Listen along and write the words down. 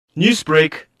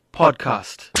Newsbreak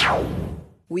podcast.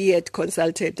 We had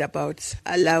consulted about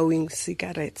allowing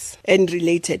cigarettes and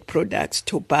related products,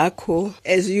 tobacco.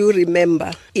 As you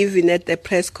remember, even at the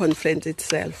press conference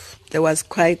itself, there was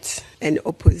quite an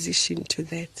opposition to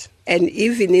that. And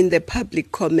even in the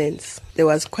public comments, there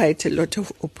was quite a lot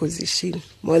of opposition.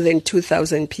 More than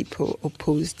 2,000 people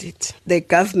opposed it. The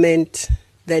government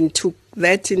then took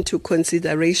that into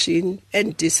consideration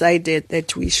and decided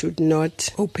that we should not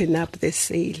open up the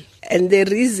sale. And the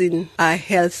reason are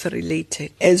health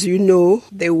related. As you know,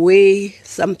 the way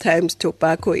sometimes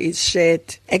tobacco is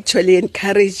shared actually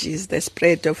encourages the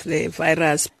spread of the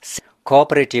virus.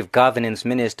 Co-operative Governance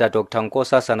Minister Dr.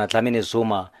 Nkosazana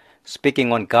Dlamini-Zuma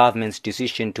speaking on government's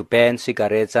decision to ban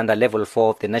cigarettes under level 4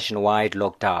 of the nationwide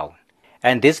lockdown.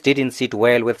 And this didn't sit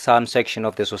well with some section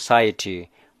of the society,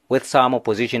 with some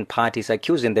opposition parties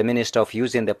accusing the minister of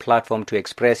using the platform to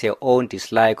express her own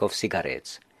dislike of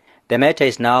cigarettes. The matter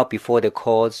is now before the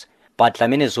courts, but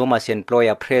Dlamini-Zuma's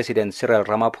employer, President Cyril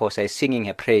Ramaphosa, is singing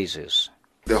her praises.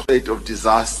 The state of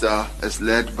disaster, as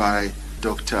led by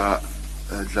Dr.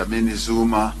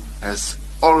 Dlamini-Zuma, has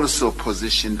also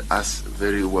positioned us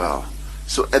very well.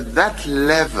 So at that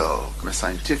level, from a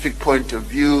scientific point of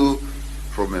view,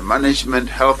 from a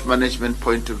health management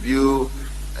point of view,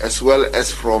 as well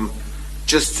as from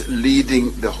just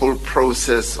leading the whole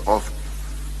process of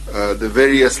the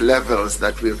various levels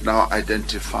that we've now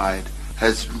identified,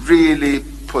 has really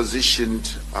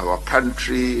positioned our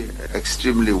country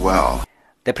extremely well.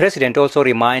 The president also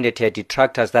reminded her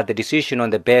detractors that the decision on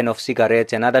the ban of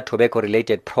cigarettes and other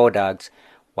tobacco-related products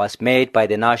was made by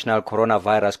the National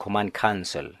Coronavirus Command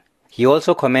Council. He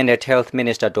also commended Health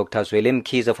Minister Dr. Zweli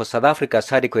Mkhize for South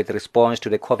Africa's adequate response to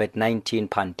the COVID-19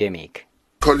 pandemic.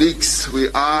 Colleagues, we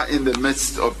are in the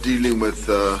midst of dealing with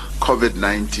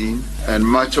COVID-19, and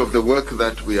much of the work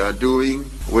that we are doing,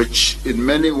 which in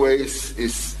many ways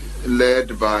is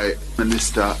led by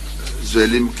Minister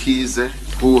Zweli Mkhize,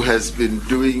 who has been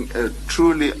doing a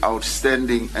truly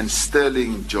outstanding and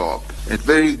sterling job. And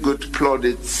very good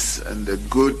plaudits and the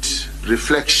good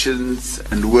reflections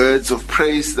and words of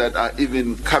praise that are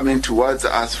even coming towards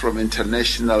us from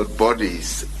international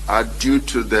bodies are due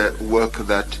to the work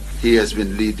that he has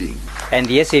been leading. And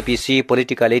the SABC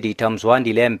political editor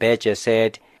Mzwandile Mbeje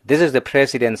said, "This is the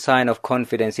president's sign of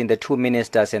confidence in the two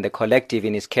ministers and the collective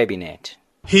in his cabinet."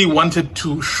 He wanted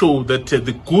to show that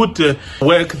the good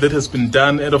work that has been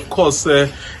done, and of course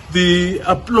the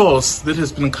applause that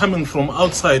has been coming from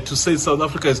outside to say South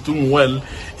Africa is doing well,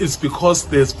 is because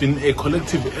there's been a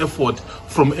collective effort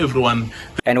from everyone.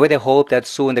 And with the hope that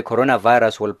soon the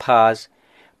coronavirus will pass,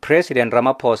 President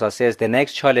Ramaphosa says the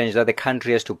next challenge that the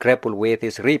country has to grapple with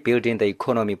is rebuilding the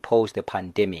economy post the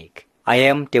pandemic. I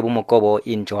am Ntebo Mokobo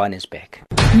in Johannesburg.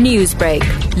 Newsbreak,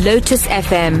 Lotus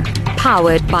FM,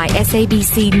 powered by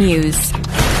SABC News.